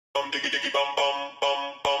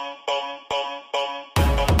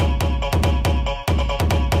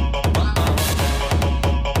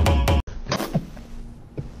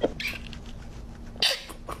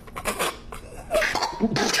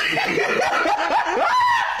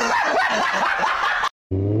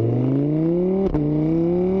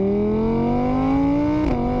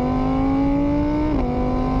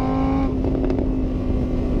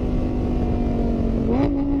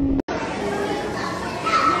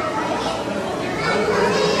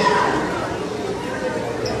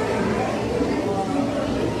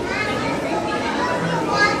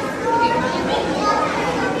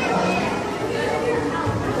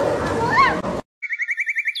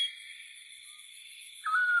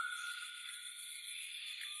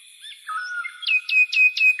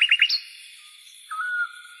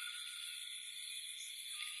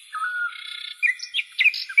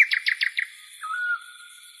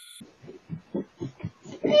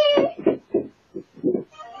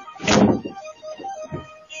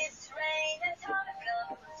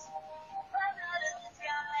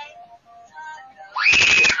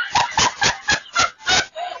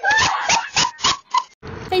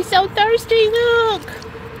He's so thirsty, look!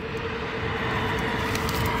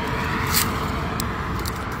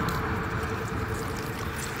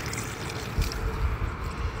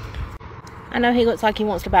 I know he looks like he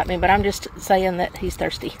wants to bite me, but I'm just saying that he's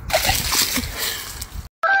thirsty.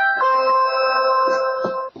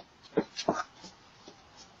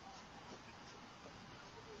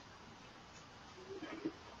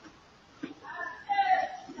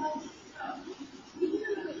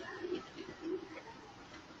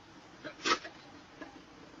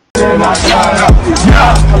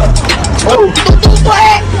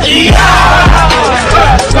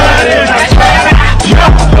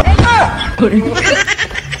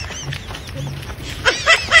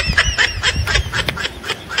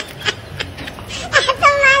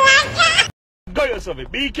 Go yourself in.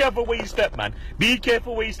 Be careful where you step, man. Be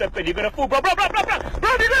careful where you step in. You're gonna fall, bro. Bro, you're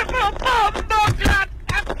gonna fall.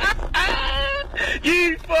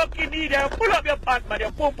 You fucking idiot. Pull up your pants, man.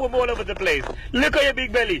 You're pum all over the place. Look at your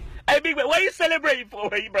big belly. Hey, big belly. What are you celebrating for,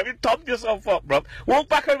 bro? You topped yourself up, bro. Walk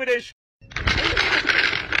back over there.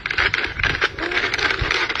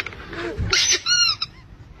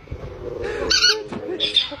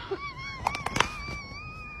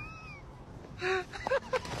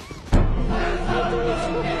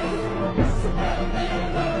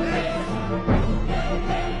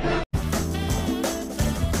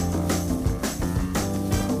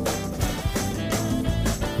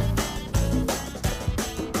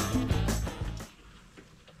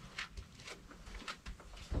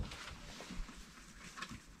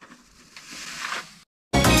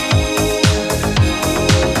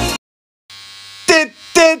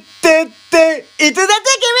 Into the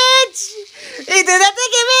ticket, bitch! Into the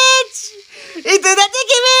ticket, bitch! Into the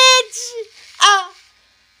ticket, bitch! Ah!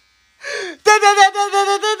 Da da da da da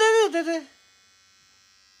da da da da.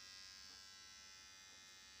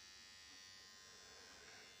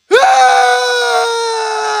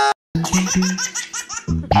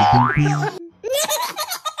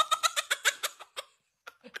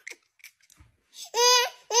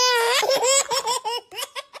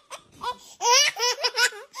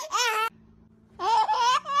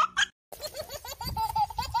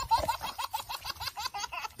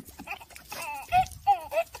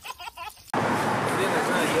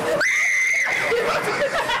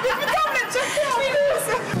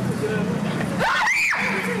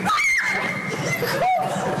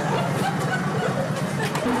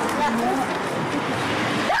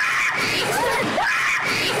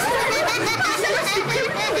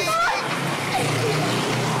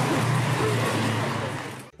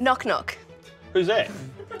 Knock knock. Who's that?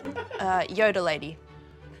 Yoda lady.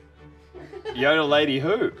 Yoda lady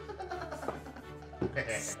who?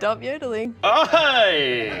 Stop yodeling. Oh,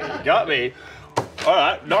 hey! Got me. All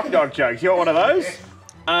right, knock knock jokes. You want one of those?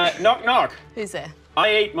 Knock knock. Who's there?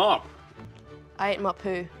 I eat mop. I ate my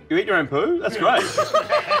poo. You eat your own poo? That's great.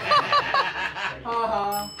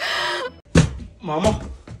 Mama,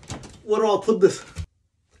 where do I put this?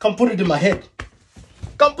 Come put it in my head.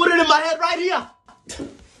 Come put it in my head right here.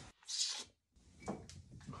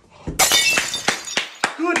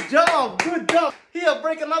 Good job, good job. Here,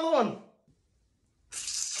 break another one.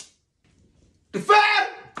 The fan!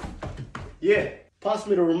 Yeah, pass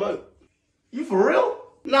me the remote. You for real?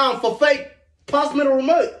 Nah, I'm for fake. Pass me the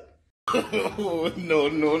remote. Oh, no,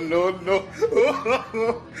 no, no, no.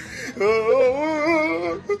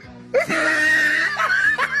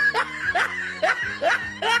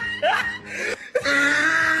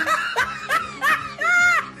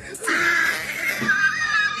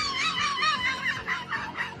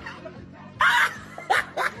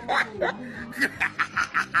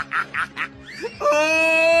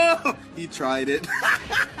 tried it.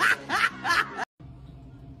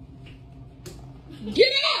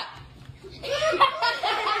 Get up!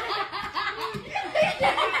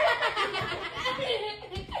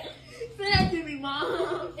 Send that to me,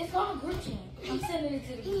 Mom. It's on a group chat. I'm sending it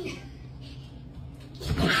to the group.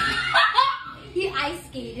 He ice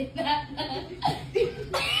skated.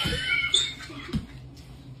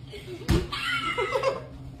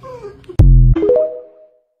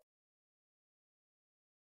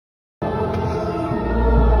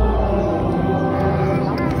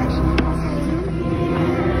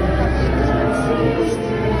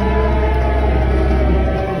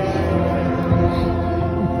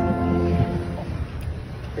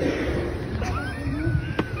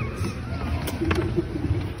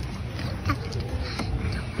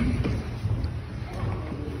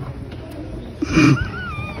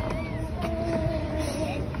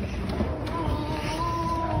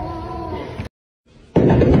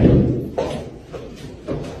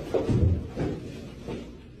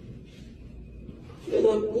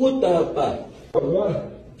 Puta, rapaz.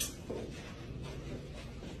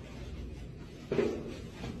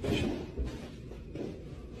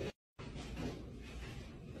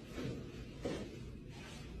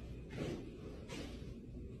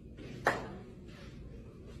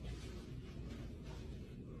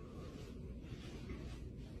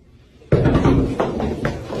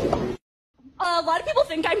 A lot of people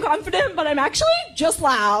think I'm confident, but I'm actually just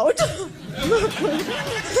loud.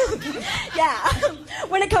 Yeah.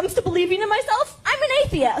 When it comes to believing in myself, I'm an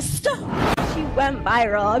atheist. She went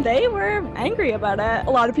viral. They were angry about it.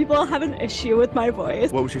 A lot of people have an issue with my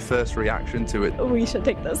voice. What was your first reaction to it? We should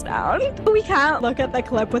take this down. We can't look at the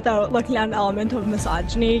clip without looking at an element of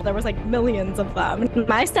misogyny. There was like millions of them.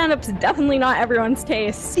 My stand-up's definitely not everyone's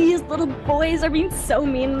taste. These little boys are being so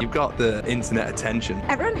mean. You've got the internet attention.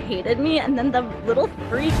 Everyone hated me, and then the little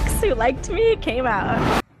freaks who liked me came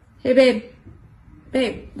out. Hey, babe.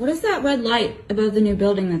 Babe, what is that red light above the new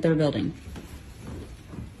building that they're building?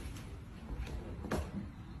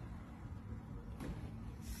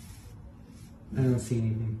 I don't see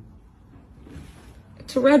anything.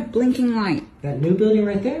 It's a red blinking light. That new building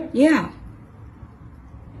right there? Yeah.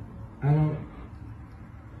 I don't...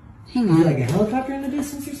 Hang Is on. it like a helicopter in the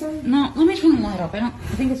distance or something? No, let me turn the light off. I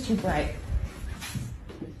think it's too bright.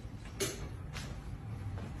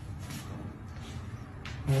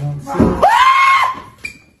 I don't see...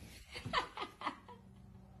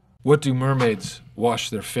 What do mermaids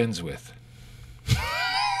wash their fins with?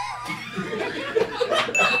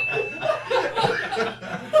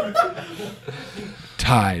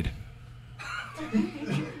 Tide.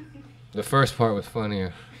 The first part was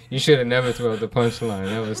funnier. You should have never thrown the punchline.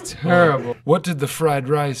 That was terrible. What did the fried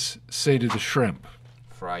rice say to the shrimp?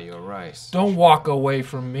 Fry your rice. Don't walk away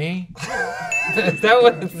from me. Is that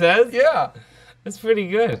what it says? Yeah. That's pretty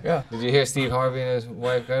good. Yeah. Did you hear Steve Harvey and his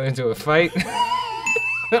wife got into a fight?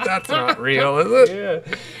 That's not real, is it?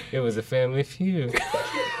 Yeah. It was a family feud.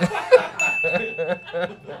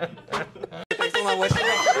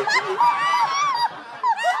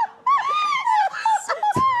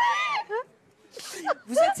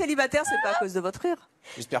 Vous êtes célibataire, c'est pas à cause de votre rire?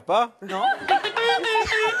 J'espère pas. Non.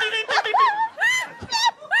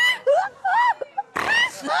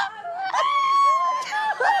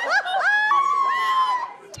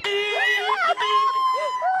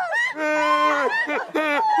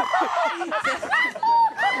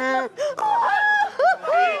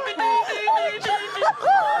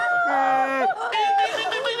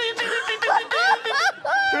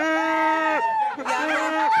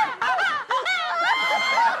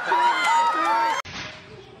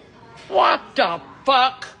 What the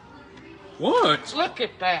fuck? What? Look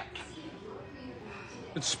at that.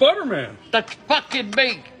 It's Spider-Man. That's fucking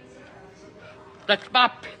me. That's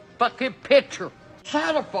my fucking picture.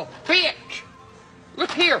 Son of a bitch.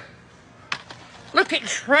 Look here. Look at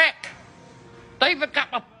Shrek. They even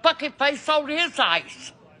got my fucking face on his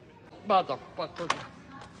eyes. Motherfucker.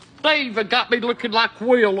 They even got me looking like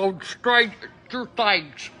Will on Stranger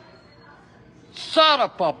Things. Son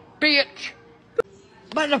of a bitch.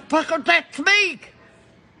 Motherfucker, that's me.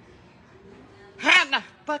 How the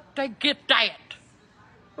fuck they get that?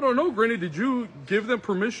 I don't know, Granny. Did you give them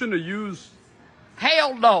permission to use...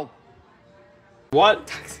 Hell no.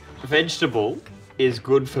 What vegetable is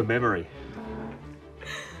good for memory?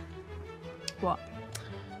 What?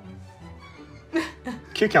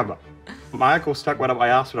 Cucumber. My uncle stuck one up my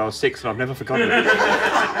ass when I was 6 and I've never forgotten it.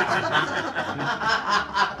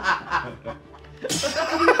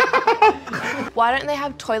 Why don't they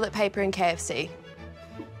have toilet paper in KFC?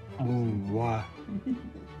 Why?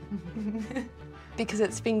 Because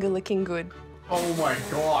it's finger licking good. Oh my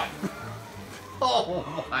god.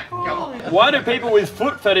 Oh my God. Why do people with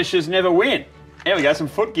foot fetishes never win? Here we go, some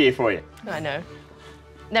foot gear for you. I know.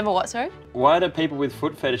 Never what, sorry? Why do people with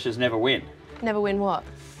foot fetishes never win? Never win what?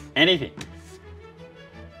 Anything.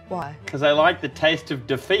 Why? Because they like the taste of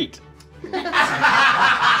defeat.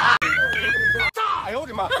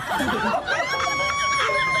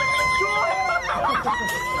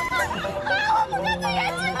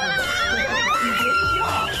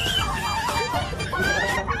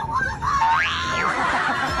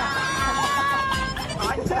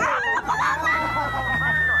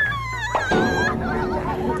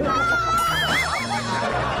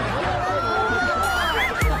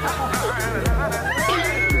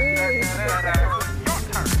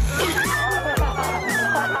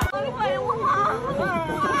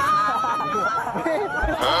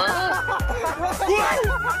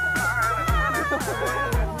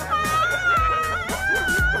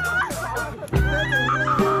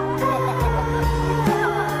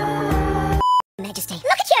 Majesty.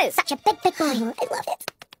 Look at you! Such a big boy. I love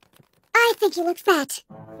it. I think you look fat.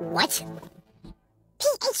 What?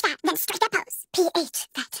 PH fat, then strike that pose. PH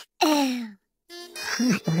fat. Oh.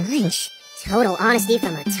 Hot lunch. Total honesty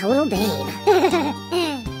from a total babe.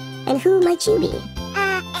 And who might you be?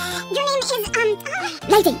 Your name is,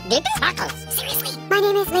 Lady Glitter Sparkles. Seriously? My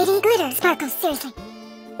name is Lady Glitter Sparkles. Seriously.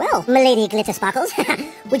 Well, Milady Glitter Sparkles,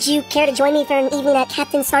 would you care to join me for an evening at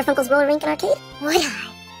Captain Starfunkle's roller rink and arcade? Would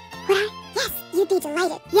I? Would I? Yes, you'd be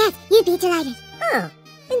delighted. Yes, you'd be delighted. Oh,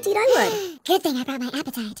 indeed I would. Good thing I brought my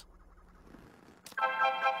appetite.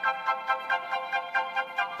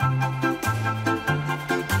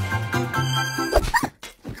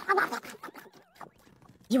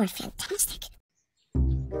 You are fantastic.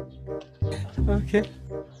 Okay.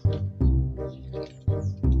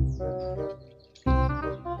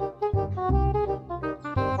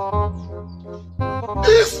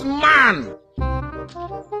 This man!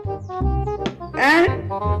 And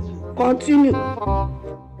continue. I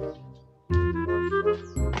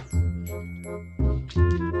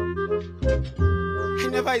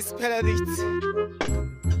never expected it.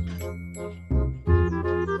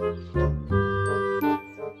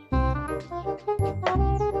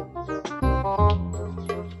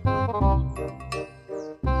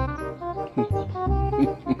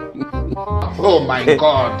 Oh my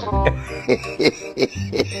God.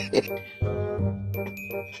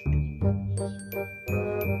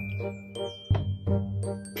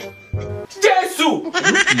 Jesus!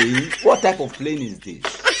 Plane? What type of plane is this?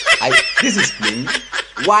 This is plane.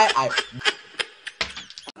 Why I...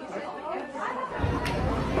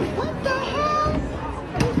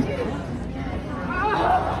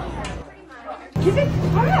 Give it,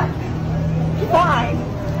 hurry up. Fine.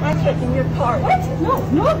 I'm taking your card. What?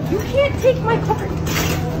 No, you can't take my card.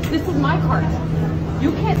 This is my card.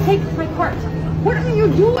 You can't take my card. What are you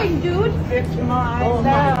doing, dude? It's mine. Oh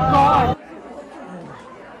my God.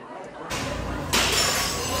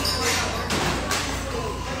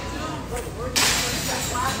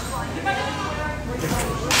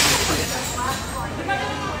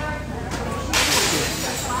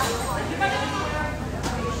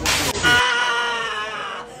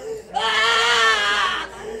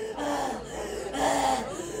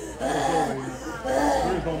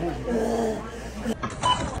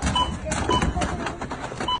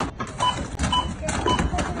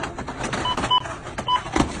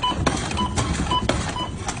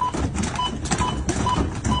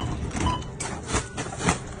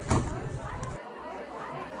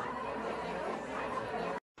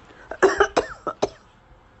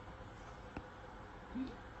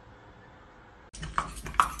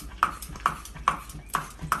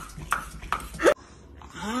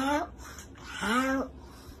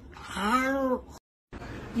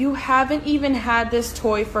 You haven't even had this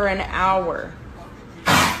toy for an hour.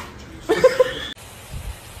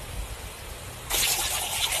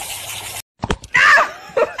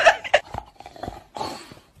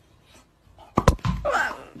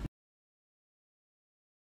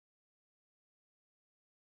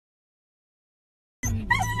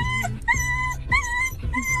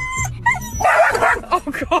 Oh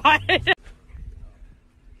God.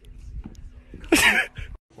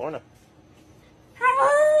 Lorna.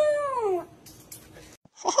 Hello!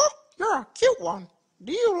 You're a cute one.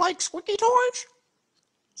 Do you like squeaky toys?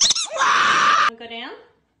 Go down?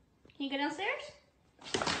 Can you go downstairs?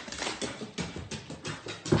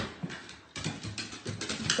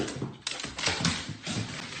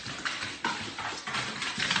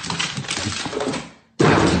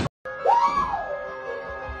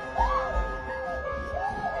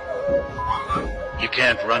 You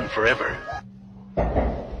can't run forever.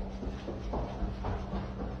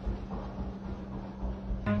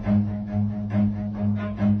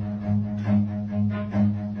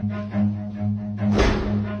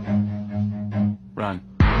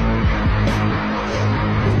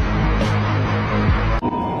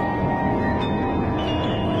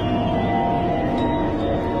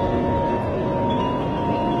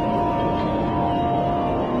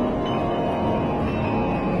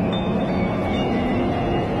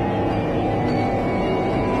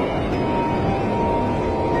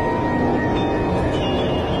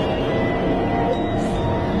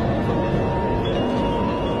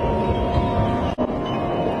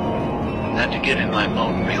 to get in my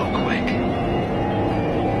mode real quick.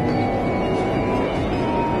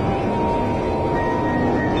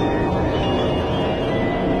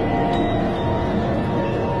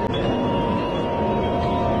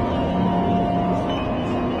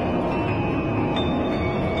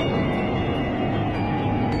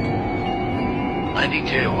 I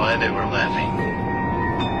detail why they were laughing.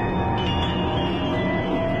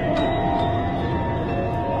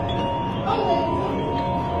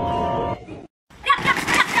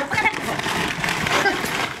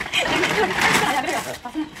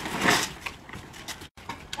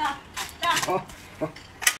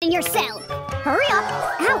 In your cell. Hurry up.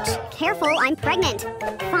 Ouch. Careful, I'm pregnant.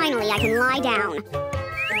 Finally, I can lie down.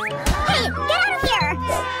 Hey, get out of here!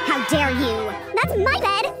 How dare you? That's my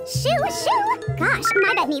bed. Shoo. Gosh,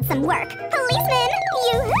 my bed needs some work. Policeman,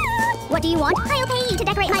 yoo-hoo! What do you want? I'll pay you to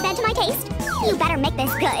decorate my bed to my taste. You better make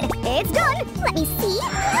this good. It's done. Let me see.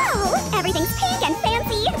 Oh, everything's pink and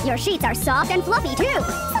fancy. Your sheets are soft and fluffy, too.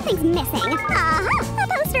 Something's missing. A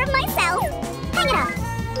poster of myself. Hang it up.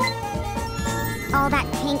 All that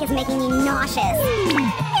pink is making me nauseous.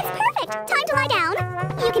 It's perfect. Time to lie down.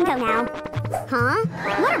 You can go now. Huh?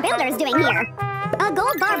 What are builders doing here? A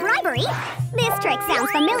gold bar bribery? This trick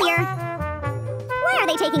sounds familiar. Why are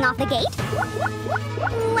they taking off the gate?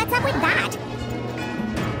 What's up with that?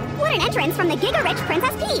 What an entrance from the giga-rich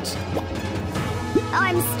Princess Peach.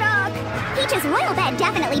 I'm stuck. Peach's royal bed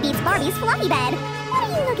definitely beats Barbie's fluffy bed. What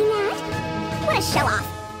are you looking at? What a show-off.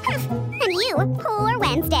 And you, poor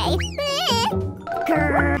Wednesday.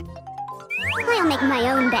 Grr. I'll make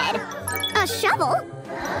my own bed. A shovel?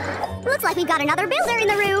 Looks like we've got another builder in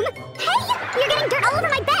the room. Hey, you're getting dirt all over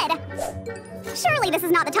my bed. Surely this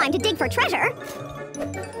is not the time to dig for treasure.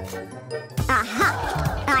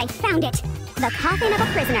 Aha! I found it. The coffin of a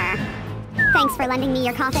prisoner. Thanks for lending me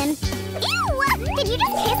your coffin. Ew! Did you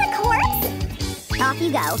just kiss a corpse? Off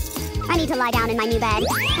you go. I need to lie down in my new bed.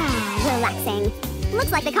 Ah, relaxing.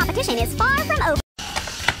 Looks like the competition is far from over.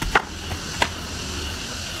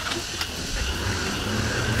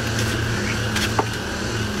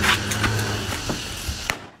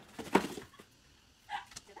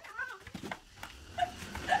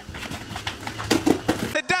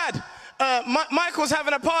 Dad, Michael's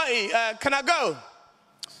having a party. Can I go?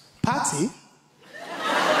 Party?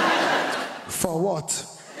 For what?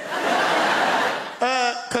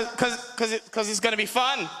 Cause it's gonna be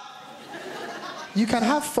fun. You can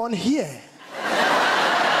have fun here.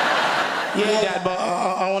 Yeah, Dad, but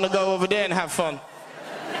I want to go over there and have fun.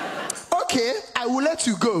 Okay, I will let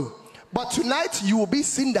you go. But tonight you will be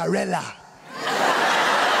Cinderella.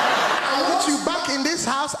 I want you back in this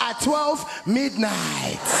house at 12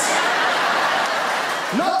 midnight.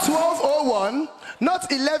 Not 12:01, not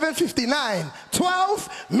 11:59, 12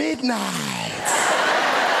 midnight.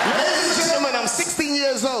 Ladies and gentlemen, I'm 16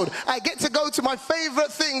 years old. I get to go to my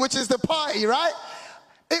favorite thing, which is the party, right?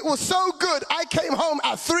 It was so good, I came home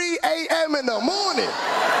at 3 a.m. in the morning.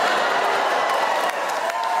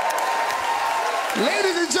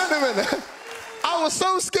 Ladies and gentlemen, I was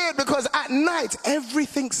so scared because at night,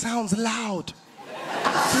 everything sounds loud.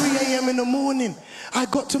 At 3 a.m. in the morning, I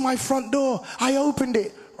got to my front door, I opened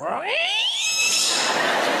it.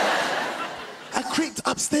 I creaked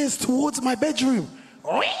upstairs towards my bedroom.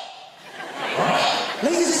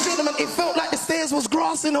 Ladies and gentlemen, it felt like the stairs was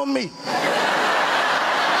grassing on me.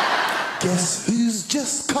 Guess who's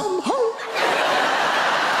just come home?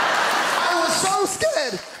 I was so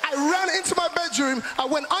scared. I ran into my bedroom, I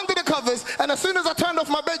went under the covers, and as soon as I turned off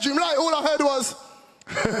my bedroom light, all I heard was...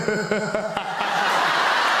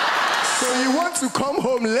 So you want to come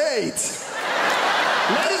home late?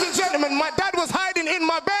 Ladies and gentlemen, my dad was hiding in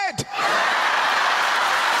my bed.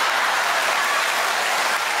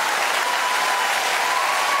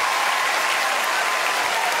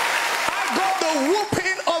 I got the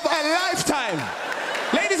whooping of a lifetime.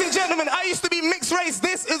 Ladies and gentlemen, I used to be mixed race.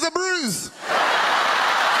 This is a bruise.